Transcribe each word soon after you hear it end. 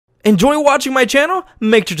Enjoy watching my channel?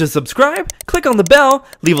 Make sure to subscribe, click on the bell,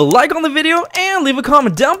 leave a like on the video, and leave a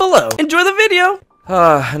comment down below. Enjoy the video!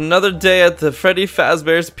 Another day at the Freddy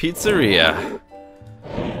Fazbear's Pizzeria.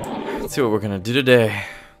 Let's see what we're gonna do today.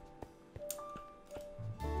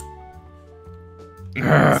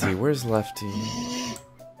 Let's see, where's Lefty?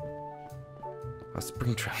 Oh,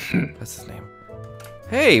 Springtrap, that's his name.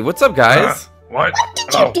 Hey, what's up, guys? What? What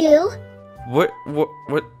did you do? What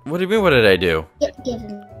do you mean, what did I do? Give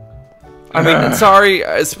him. I mean, sorry,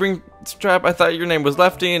 Springtrap, I thought your name was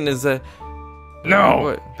Lefty, and is a... No,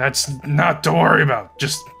 what? that's not to worry about.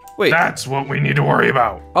 Just, wait. That's what we need to worry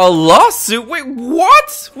about. A lawsuit? Wait,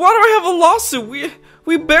 what? Why do I have a lawsuit?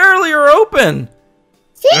 We barely are open.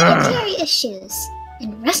 Sanitary issues.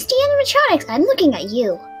 And rusty animatronics. I'm looking at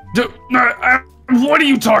you. What are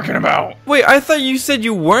you talking about? Wait, I thought you said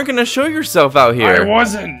you weren't gonna show yourself out here. I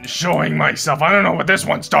wasn't showing myself. I don't know what this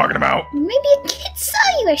one's talking about. Maybe a kid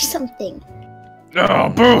saw you or something. Oh,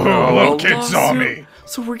 boo-hoo, a little kid saw me.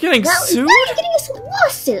 So we're getting sued? Now you're getting a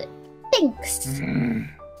lawsuit. Thanks.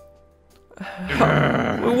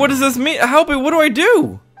 What does this mean? Help me, what do I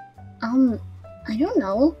do? I don't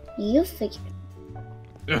know. You figure.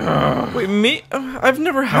 Wait, me? I've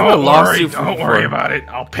never had a lawsuit before. Don't worry about it.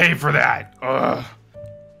 I'll pay for that.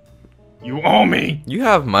 You owe me. You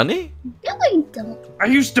have money? No, I don't. I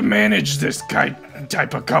used to manage this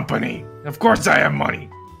type of company. Of course I have money.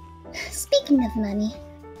 Speaking of money.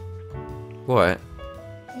 What?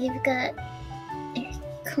 You've got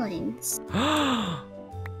coins.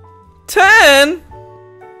 10?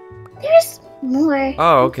 There's more.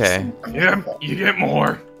 Oh, okay. Yep, you get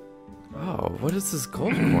more. Oh, what is this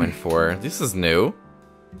gold coin for? This is new.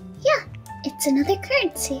 Yeah, it's another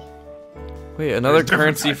currency. Wait, another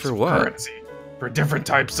currency for what? Currency. For different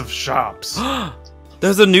types of shops.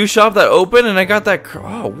 There's a new shop that opened and I got that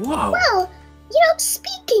oh, whoa. Well,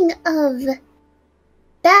 speaking of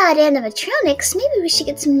bad animatronics, maybe we should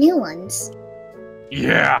get some new ones.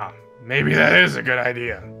 Yeah, maybe that is a good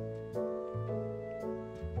idea.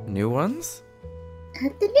 New ones?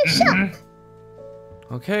 At the new shop.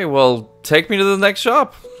 Okay, well, take me to the next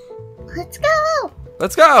shop. Let's go!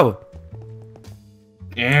 Let's go!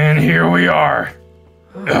 And here we are.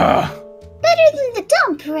 Better than the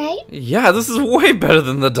dump, right? Yeah, this is way better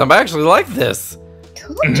than the dump. I actually like this.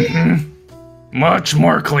 Told you. Much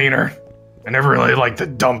more cleaner. I never really liked the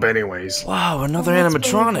dump anyways. Wow, another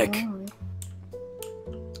animatronic.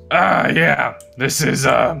 Yeah. This is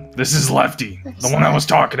Lefty. The one I was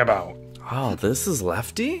talking about. Oh, this is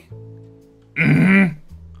Lefty? Mm-hmm.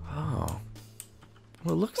 Oh.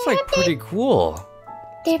 Well, it looks like pretty cool.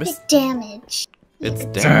 They're a bit damaged. It's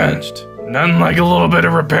damaged. Nothing like a little bit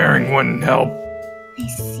of repairing wouldn't help. I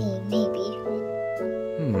see, maybe.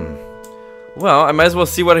 Well, I might as well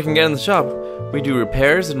see what I can get in the shop. We do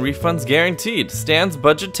repairs and refunds guaranteed. Stands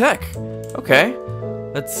budget tech. Okay.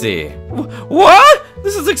 Let's see. What?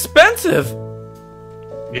 This is expensive.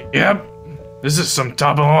 Yep. This is some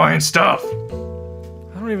top-of-the-line stuff.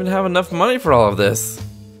 I don't even have enough money for all of this.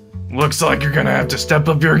 Looks like you're gonna have to step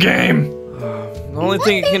up your game. The only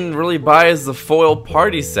thing you can really buy is the foil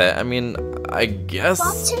party set. I mean, I guess...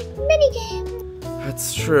 Sponsored minigame.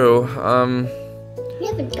 That's true. We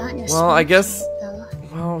haven't gotten a well, I guess... though.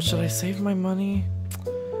 Well, should I save my money?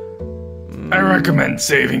 I recommend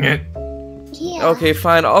saving it. Yeah. Okay,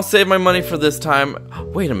 fine. I'll save my money for this time.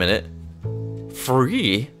 Wait a minute.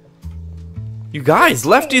 Free? You guys,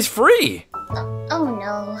 Lefty's free! Oh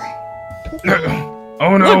no.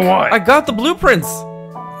 Oh no, Look, what? I got the blueprints!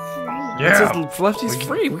 Free. It Yeah. says Lefty's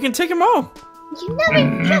free. We can take him home. You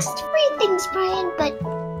never trust free things, Brian, but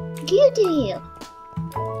you do you.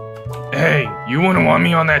 Hey, you wouldn't want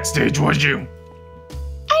me on that stage, would you?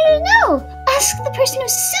 I don't know. Ask the person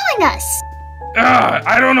who's suing us.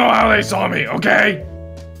 I don't know how they saw me, okay?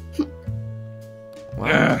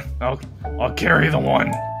 Wow. I'll carry the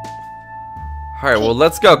one. Alright, well,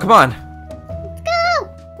 let's go. Come on. Let's go.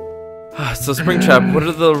 So, Springtrap, what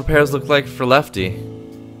do the repairs look like for Lefty?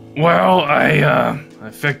 Well, I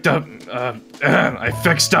fixed up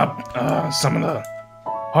some of the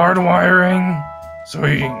hard wiring, so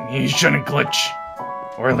he shouldn't glitch,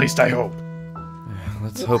 or at least I hope.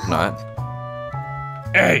 Let's hope not.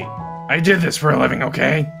 Hey, I did this for a living,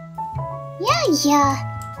 okay? Yeah.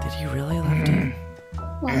 Did he really, Lefty?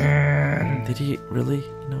 Well, And Did he really,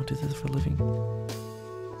 do this for a living?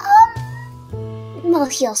 well,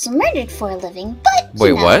 he also murdered for a living, but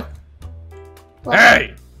Wait, what? Well,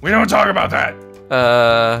 hey, we don't talk about that.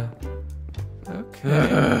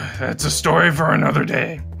 Okay. That's a story for another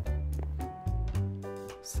day.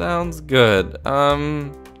 Sounds good. Did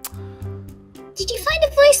you find a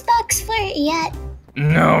voice box for it yet?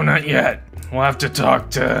 No, not yet. We'll have to talk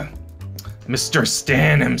to Mr.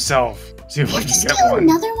 Stan himself. See if We we have to can get steal one.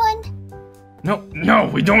 another one? No,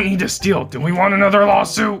 we don't need to steal. Do we want another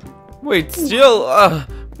lawsuit? Wait, steal?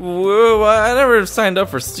 Whoa, I never signed up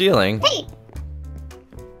for stealing. Hey,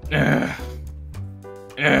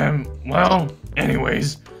 Well,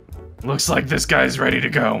 anyways, looks like this guy's ready to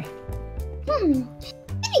go.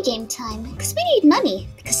 minigame time. Because we need money.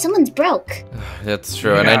 Because someone's broke. That's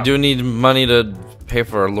true, and I do need money to pay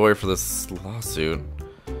for a lawyer for this lawsuit.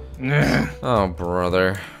 Oh,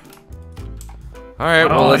 brother. Alright,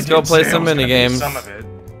 well, let's go play some minigames. Some of it.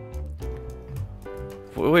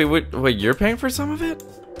 Wait, you're paying for some of it?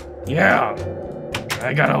 Yeah.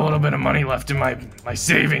 I got a little bit of money left in my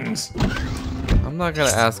savings. I'm not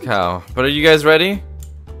gonna ask how, but are you guys ready?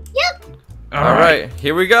 Yep. Alright,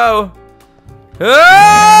 here we go.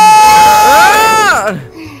 Ah!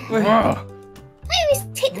 Wait, Whoa. I always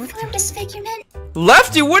take the form disfigurement.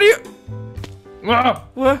 Lefty, what are you? Whoa.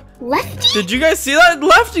 What? Lefty? Did you guys see that?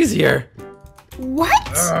 Lefty's here. What?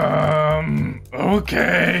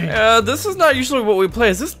 Okay. This is not usually what we play.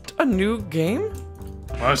 Is this a new game?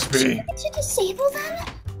 Must be. Did you disable them?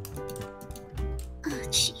 Oh,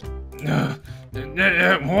 gee.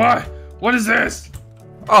 What? What is this?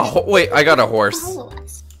 Oh, wait, I got a horse. Follow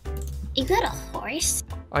us. You got a horse?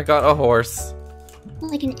 I got a horse.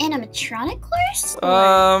 Like an animatronic horse?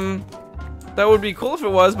 That would be cool if it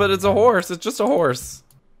was, but it's a horse. It's just a horse.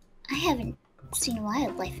 I haven't seen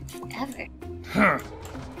wildlife in forever. Huh.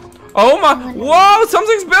 Oh my! Whoa!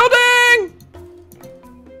 Something's building!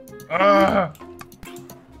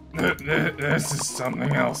 This is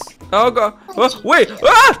something else. Oh god! Wait!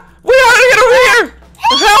 Ah! Wait! How did I get over here?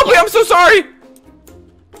 Help me! I'm so sorry.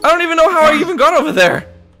 I don't even know how I even got over there.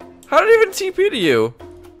 How did I even TP to you?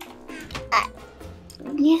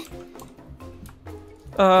 Yeah.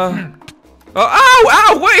 Oh, ow!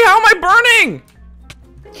 Ow! Wait! How am I burning?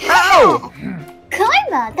 Ow!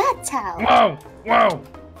 Karma, that's how. Whoa! Whoa!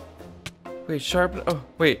 Wait, sharpen. Oh,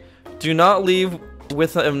 wait. Do not leave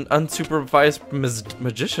with an unsupervised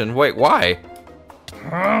magician. Wait, why?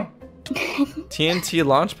 Huh? TNT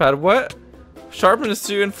launchpad. What? Sharpen is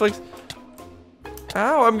to inflict.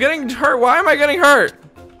 Ow! I'm getting hurt. Why am I getting hurt?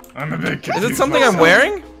 I'm a bit confused. Is it something I'm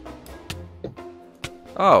wearing?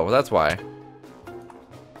 Oh, that's why.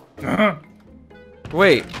 Huh?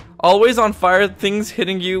 Wait. Always on fire. Things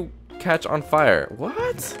hitting you catch on fire.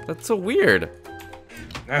 What? That's so weird.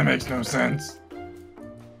 That makes no sense.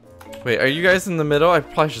 Wait, are you guys in the middle? I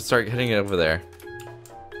probably should start hitting it over there.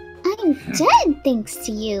 I'm dead thanks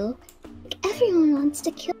to you. Everyone wants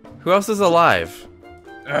to kill. Who else is alive?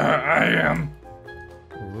 I am.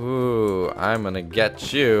 Ooh, I'm gonna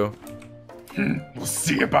get you. We'll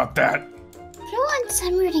see about that. For once,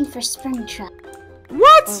 I'm rooting for Springtrap.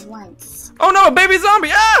 What? For once. Oh no, a baby zombie!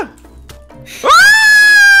 Ah!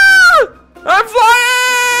 Ah! I'm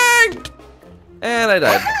flying! And I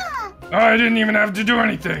died. Oh, I didn't even have to do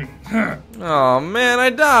anything. Huh. Oh man, I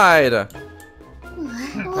died.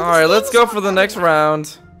 Alright, let's go for the next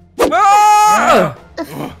round. Ah!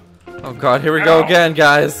 Oh god, here we go Ow. again,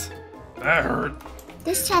 guys. That hurt.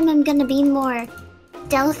 This time I'm gonna be more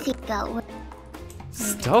stealthy about what.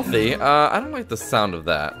 Stealthy? I don't like the sound of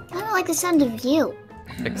that. I don't like the sound of you.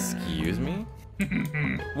 Excuse me?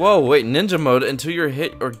 Whoa, wait, ninja mode until you're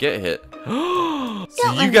hit or get hit. So Don't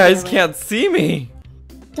let you me guys do it. can't see me.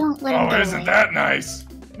 Don't let Oh, him get isn't away. that nice?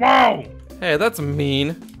 Whoa! Hey, that's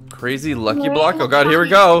mean. Crazy lucky We're block. in Oh the god, here we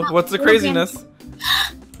pocket. go. What's the We're craziness?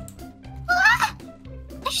 Ah!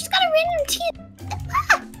 I just got a random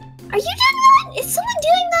Ah! Are you doing that? Is someone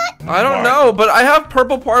doing that? I don't know, but I have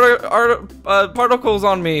purple particles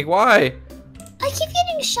on me. Why? I keep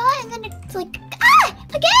getting shot and then it's like, ah!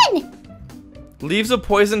 Again! Leaves a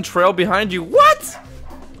poison trail behind you. What?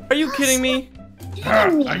 Are you kidding me?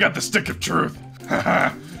 I got the stick of truth.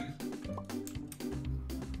 Haha.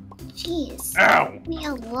 Jeez. Ow! Leave me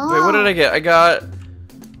alone. Wait, what did I get? I got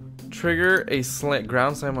trigger a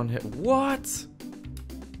ground slam on hit. What?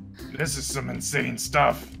 This is some insane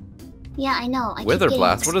stuff. Yeah, I know. I keep Wither getting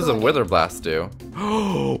blast. What does a exploded. wither blast do?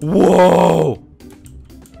 Whoa!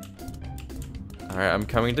 All right, I'm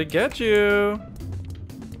coming to get you.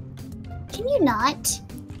 Can you not?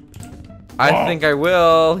 I Whoa. think I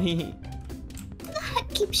will. Who the heck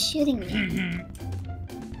keeps shooting me?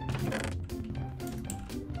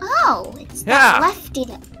 Oh, it's Yeah. that lefty.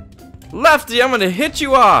 Lefty, I'm gonna hit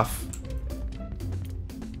you off.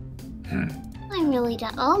 I really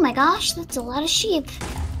don't. Oh my gosh, that's a lot of sheep.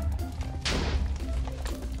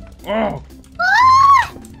 Whoa!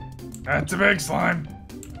 Ah! That's a big slime.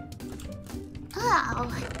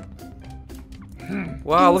 Oh.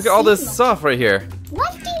 Wow, look at all this Insane. stuff right here.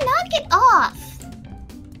 off.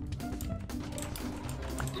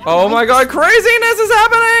 Oh my god, craziness is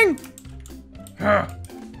happening! Huh.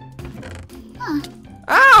 Huh.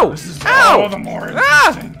 Ow! This is Ow! all the more Ah!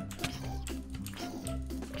 interesting.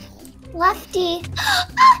 Lefty.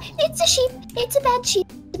 Ah, it's a sheep. It's a bad sheep.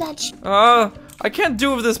 It's a bad sheep. I can't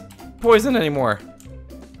do with this poison anymore.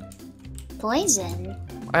 Poison.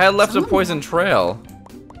 I had left a Someone- poison trail.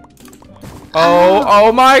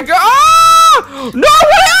 Oh my god! Ah! No!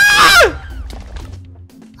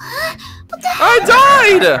 Ah! What the heck? I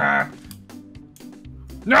died! Ah.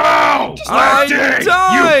 No! I Lefty!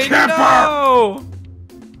 died! You camper! No!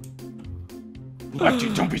 Lefty,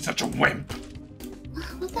 don't be such a wimp.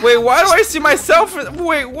 What the Wait, heck? why do I see myself?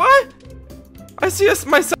 Wait, what? I see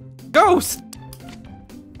myself ghost.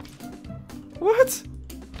 What?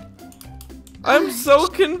 I'm so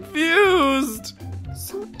confused.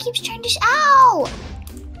 Someone keeps trying to. Ow!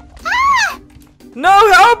 Ah!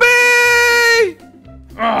 No, help me!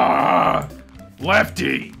 Ah!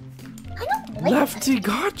 Lefty! I don't like Lefty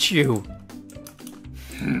got you.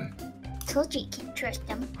 that. Told you can't trust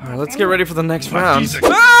them. All right, let's get ready for the next round. Lefty's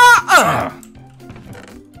a- Ah! Ah.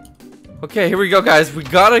 Okay, here we go, guys. We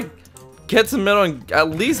gotta get to the middle and at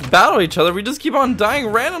least battle each other. We just keep on dying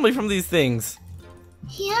randomly from these things.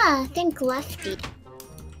 Yeah, think Lefty.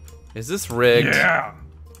 Is this rigged? Yeah.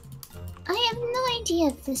 I have no idea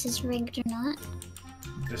if this is rigged or not.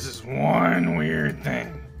 This is one weird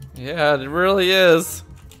thing. Yeah, it really is.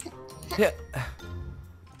 Yeah.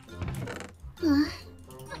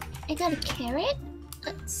 I got a carrot.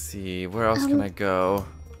 Let's see, where else can I go?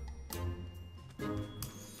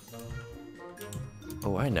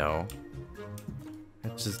 Oh, I know.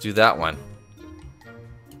 Let's just do that one.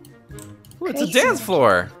 Ooh, it's a Crazy. dance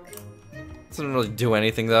floor. Doesn't really do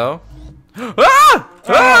anything though. Ah!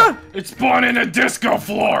 Ah! It's spawning a disco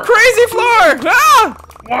floor! Crazy floor! Ah!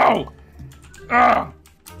 Whoa! Ah!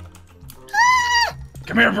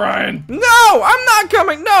 Come here, Brian! No, I'm not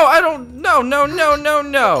coming. No, I don't. No, no, no, no,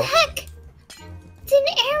 no. Heck! It's an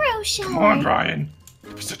arrow shell. Come on, Brian!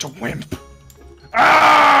 You're such a wimp!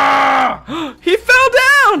 Ah! He fell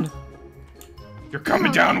down. You're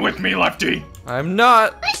coming down with me, Lefty! I'm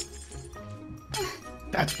not.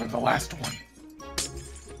 That's for the last one.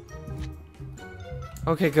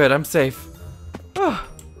 Okay, good. I'm safe. Oh,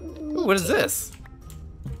 what is this?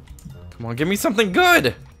 Come on, give me something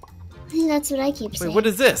good. That's what I keep saying. Wait, what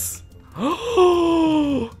is this?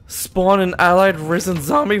 Spawn an allied risen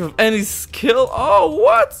zombie with any skill. Oh,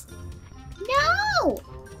 what? No!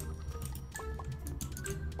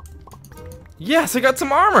 Yes, I got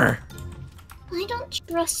some armor. I don't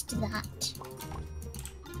trust that.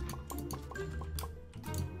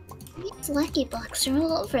 These lucky blocks are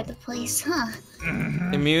all over the place, huh?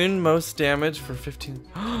 Immune most damage for 15.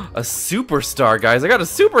 A superstar, guys. I got a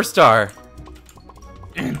superstar.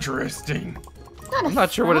 Interesting. I'm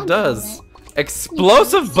not sure what it does.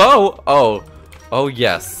 Explosive bow. Oh. Oh,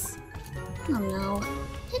 yes. Oh no.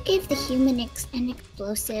 Who gave the human an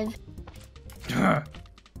explosive? Huh.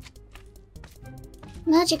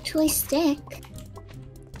 Magic toy stick.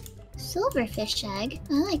 Silverfish egg.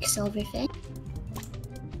 I like silverfish.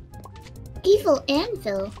 Evil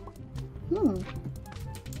anvil.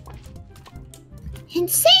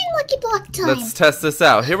 Insane lucky block time. Let's test this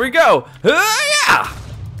out. Here we go. Yeah.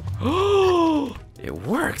 Oh, it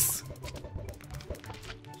works.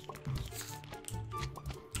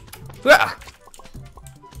 Ah,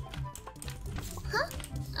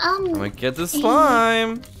 I'm gonna get the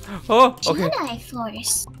slime. Oh, okay. Jedi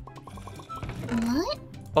Force. What?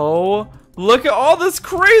 Oh, look at all this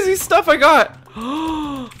crazy stuff I got.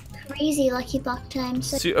 Crazy lucky block time.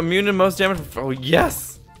 So Immune to most damage. Oh,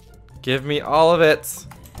 yes. Give me all of it.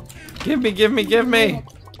 Give me, give me, give me.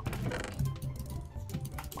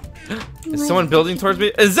 Is someone building towards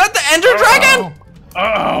me? Is that the Ender Dragon?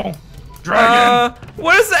 Uh-oh! Dragon!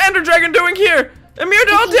 What is the Ender Dragon doing here? Immune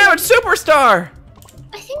to all damage, superstar.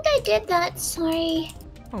 I think I did that. Sorry.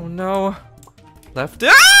 Oh no. Left.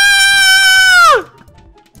 Ah!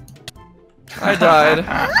 I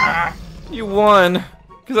died. You won.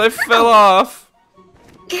 Because I fell off.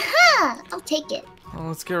 Ha! I'll take it. Oh,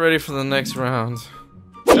 let's get ready for the next round.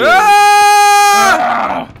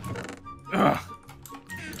 Ah! Ugh.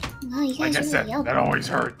 Wow, you guys Like I really said, yelled. that always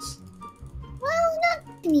hurts. Well,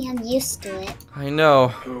 not me. I'm used to it. I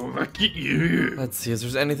know. Oh, look at you. Let's see,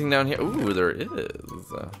 is there anything down here? Ooh, there is.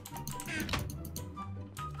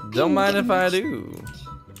 Don't mind if I do.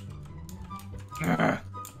 Uh,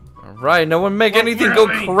 Alright, no one make Oh, anything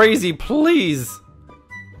really? go crazy, please.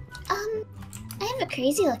 I have a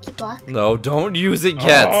crazy lucky block. No, don't use it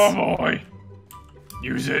yet. Oh boy.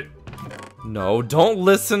 Use it. No, don't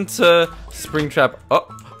listen to Springtrap. Oh.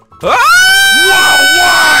 Whoa, Ah!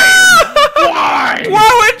 why?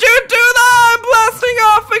 Why would you do that? I'm blasting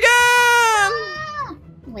off again!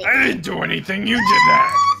 Wait. I didn't do anything. You did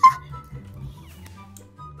that.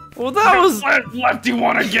 Well, that was. Lefty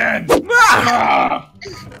won again. Ah!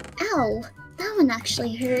 Ow. That one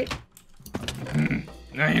actually hurt.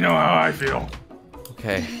 Now you know how I feel.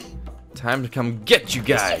 Okay, time to come get you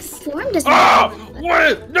guys. Form doesn't Ah!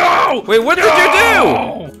 What? No! Wait, what did you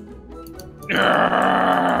do?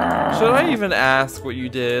 Should I even ask what you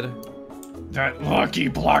did? That lucky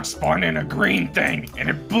block spawned in a green thing, and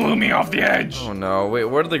it blew me off the edge. Oh no, wait,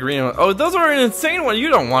 where did the green one? Oh, those are an insane one. You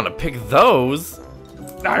don't want to pick those.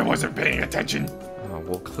 I wasn't paying attention. Oh,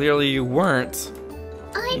 well, clearly you weren't.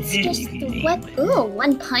 I'd suggest the ooh,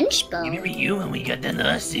 one punch bow. You when we got the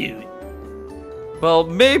lawsuit. Well,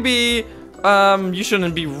 maybe, you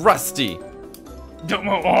shouldn't be rusty.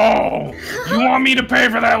 Oh, you want me to pay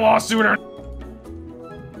for that lawsuit or?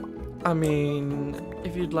 I mean,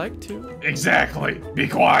 if you'd like to. Exactly. Be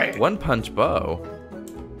quiet. One punch bow.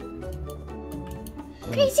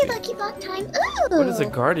 Crazy lucky block time. Ooh. What does a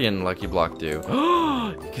guardian lucky block do?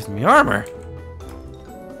 It gives me armor.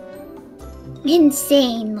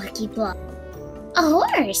 Insane lucky block. A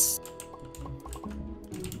horse.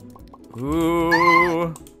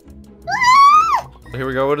 Ooh. Ah! Here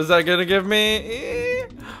we go. What is that gonna give me?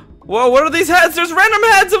 Whoa, what are these heads? There's random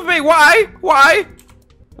heads of me. Why? Why?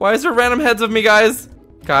 Why is there random heads of me, guys?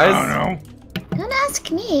 Guys? I don't know. Don't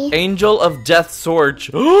ask me. Angel of Death Sword.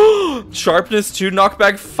 Sharpness 2,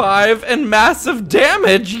 knockback 5, and massive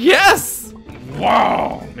damage. Yes!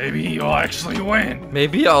 Wow. Maybe you'll actually win.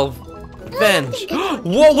 Maybe I'll avenge.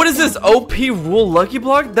 Whoa, what is this? OP rule lucky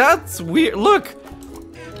block? That's weird. Look.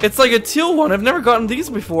 It's like a teal one. I've never gotten these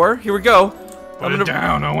before. Here we go. Put it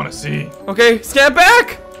down. I want to see. Okay, stand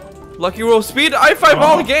back. Lucky roll speed. I fight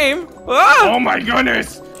all the game. Ah! Oh my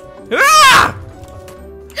goodness. Ah!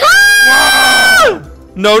 Ah!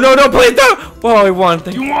 No, please don't. Whoa, I won.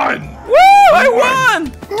 Thank You you. won. Woo, I won.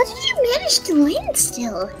 How did you manage to win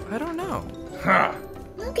still? I don't know. Huh.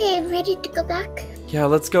 Okay, ready to go back? Yeah,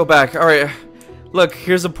 let's go back. All right. Look,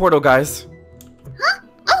 here's a portal, guys. Huh?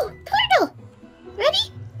 Oh, portal. Ready?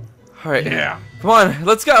 All right. Yeah. Come on,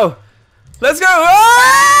 let's go. Let's go.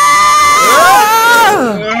 Ah!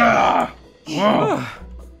 Ah! Whoa.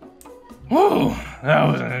 Whoa. That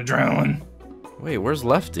was an adrenaline. Wait, where's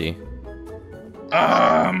Lefty?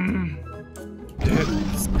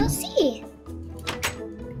 Let's go see.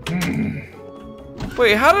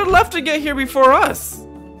 Wait, how did Lefty get here before us?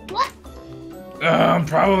 What?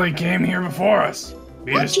 Probably came here before us.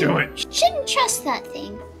 Beat us to it. Shouldn't trust that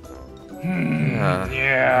thing.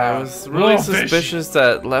 Yeah. I was really suspicious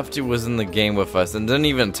that Lefty was in the game with us and didn't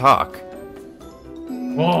even talk.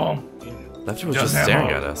 Well, Lefty was just staring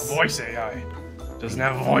at us. Voice AI. Doesn't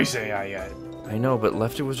have a voice AI yet. I know, but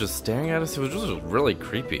Lefty was just staring at us. It was just really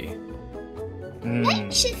creepy.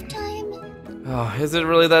 Night shift time. Oh, is it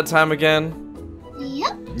really that time again?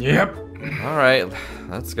 Yep. Yep. All right,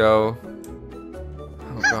 let's go.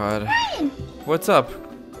 Oh God. Ryan, What's up?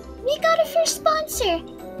 we got a first sponsor.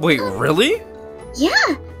 Wait, really? Yeah,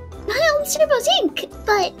 Miles Turbos Inc.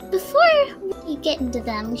 But before we get into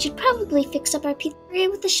them, we should probably fix up our pizzeria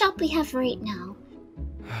with the shop we have right now.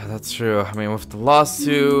 That's true. I mean, with the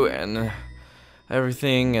lawsuit and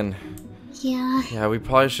everything, and Yeah. we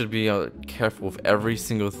probably should be careful with every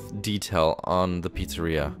single detail on the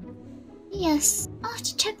pizzeria. Yes. I'll have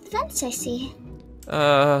to check the vents, I see.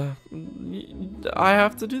 I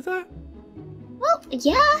have to do that? Well,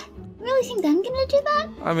 yeah. Really think I'm gonna do that?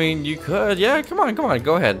 I mean, you could. Yeah, come on,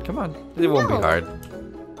 go ahead. Come on. It won't be No. hard.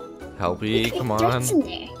 Helpy, Look, come on. Dirt's in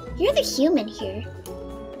there. You're the human here.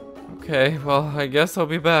 Okay, well, I guess I'll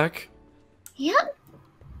be back. Yep.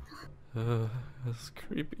 That's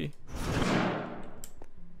creepy.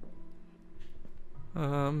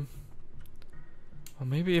 Well,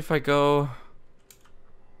 maybe if I go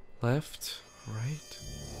left, right.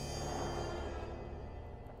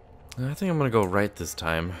 I think I'm gonna go right this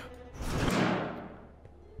time.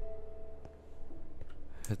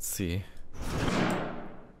 Let's see.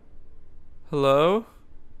 Hello?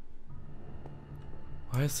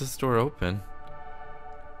 Why is this door open?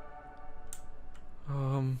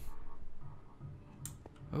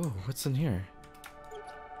 Oh, what's in here?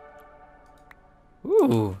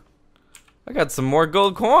 Ooh, I got some more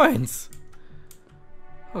gold coins.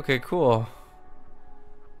 Okay, cool.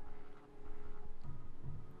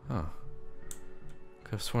 Oh,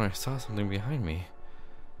 could have sworn I saw something behind me.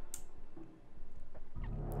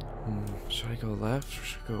 Should I go left or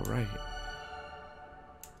should I go right?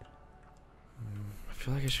 I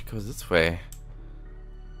feel like I should go this way.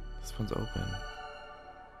 This one's open.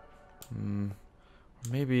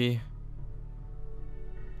 Or maybe...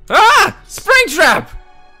 Ah! Springtrap!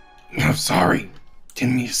 I'm sorry.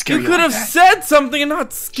 Didn't mean to scare you. You could have said something and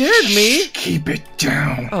not scared me. Keep it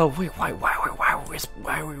down. Oh wait, why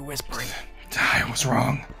are we whispering? I was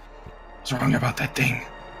wrong. I was wrong about that thing.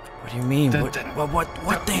 What do you mean? What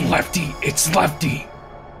thing? Lefty, it's Lefty.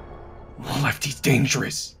 Lefty's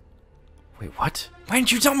dangerous. Wait, what? Why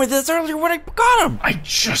didn't you tell me this earlier when I got him? I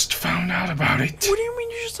just found out about it. What do you mean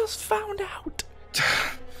you just found out?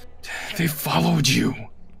 They followed you.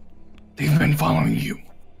 They've been following you.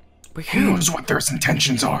 Wait, Who knows what their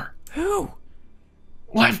intentions are? Who?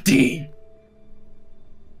 Lefty.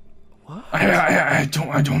 What? I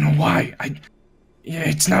don't know why. Yeah,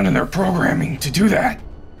 it's not in their programming to do that.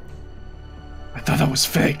 I thought that was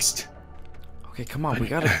fixed. Okay, come on, we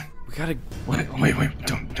gotta. Wait,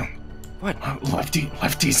 don't. What?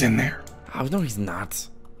 Lefty's in there. Oh no, he's not.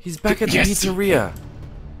 He's back at the Yes, pizzeria.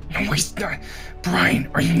 No, he's not. Brian,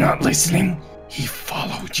 are you not listening? He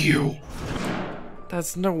followed you.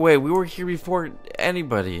 That's no way. We were here before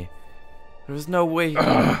anybody. There was no way.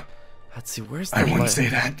 Let's see. Where's the light? I wouldn't say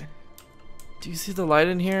that. Do you see the light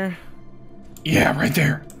in here? Yeah, right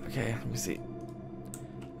there. Okay, let me see.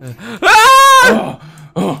 Ah!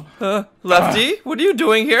 Lefty, what are you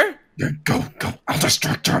doing here? Yeah, go. I'll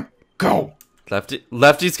distract him. Go.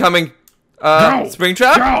 Lefty's coming. Go.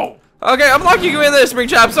 Springtrap? Go. Okay, I'm locking you in there,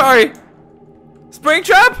 Springtrap. Sorry.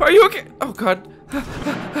 Springtrap, are you okay? Oh God.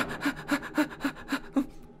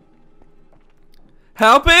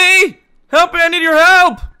 Help me! Help me! I need your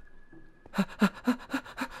help!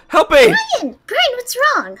 Help me! Brian, what's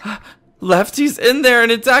wrong? Lefty's in there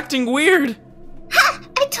and it's acting weird. Ha!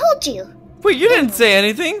 I told you. Wait, you didn't say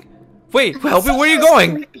anything. Wait, help me, where are you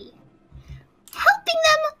going? Creepy. Helping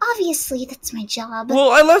them? Obviously, that's my job. Well,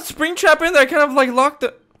 I left Springtrap in there. I kind of like locked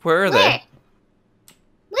the... Where are they?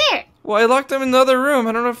 Where? Well, I locked them in the other room.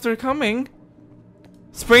 I don't know if they're coming.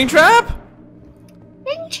 Springtrap?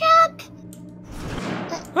 Springtrap?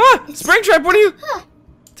 Springtrap, what are you...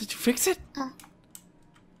 Did you fix it?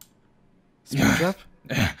 Springtrap?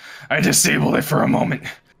 I disabled it for a moment.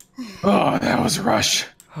 Oh, that was a rush.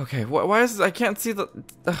 Okay, why is... I can't see the...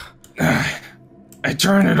 I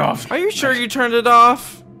turned it off. Are you sure you turned it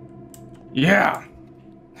off? Yeah.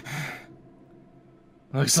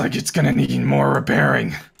 Looks like it's gonna need more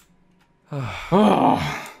repairing. Oh,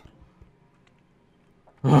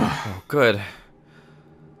 good.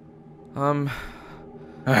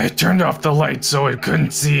 I turned off the light so it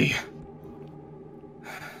couldn't see.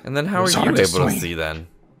 And then how are you able to see then?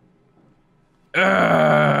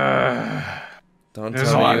 Don't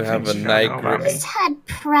tell me you have a night grip. Just had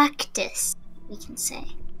practice, we can say.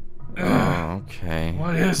 Oh, okay.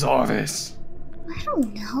 What is all this? I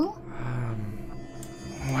don't know.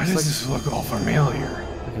 Why does this look all familiar?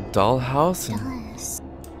 Like a dollhouse? It And does.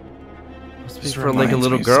 must be This for like a reminds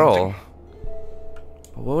little me of girl. something.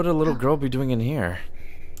 But what would a little girl be doing in here?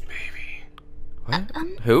 Baby. What?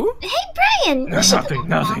 Who? Hey, Brian! we should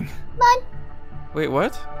Nothing. Come on, Wait,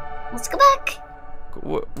 what? let's go back.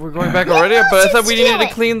 We're going back already? But I thought we needed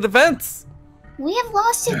to clean the vents. We have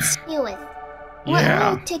lawsuits to deal with.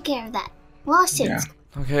 Yeah. We'll take care of that. Lawsuits.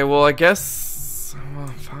 Okay, well, I guess... Well,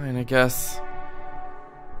 fine, I guess.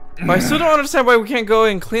 But I still don't understand why we can't go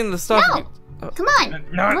and clean the stuff. No! Come on!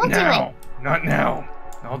 Not we'll now. do it. Not now.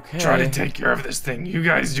 I'll try to take care of this thing. You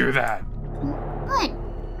guys do that. What?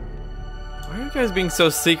 Why are you guys being so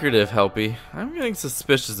secretive, Helpy? I'm getting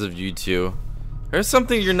suspicious of you two. There's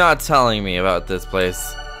something you're not telling me about this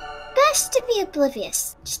place. Best to be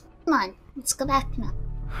oblivious. Just come on. Let's go back now.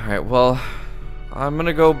 Alright, well, I'm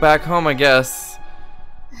gonna go back home, I guess.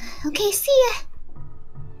 Okay, see ya.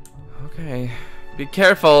 Okay, be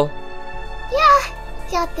careful. Yeah,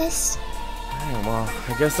 got this. Alright, well,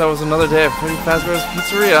 I guess that was another day at Freddy Fazbear's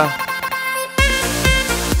Pizzeria.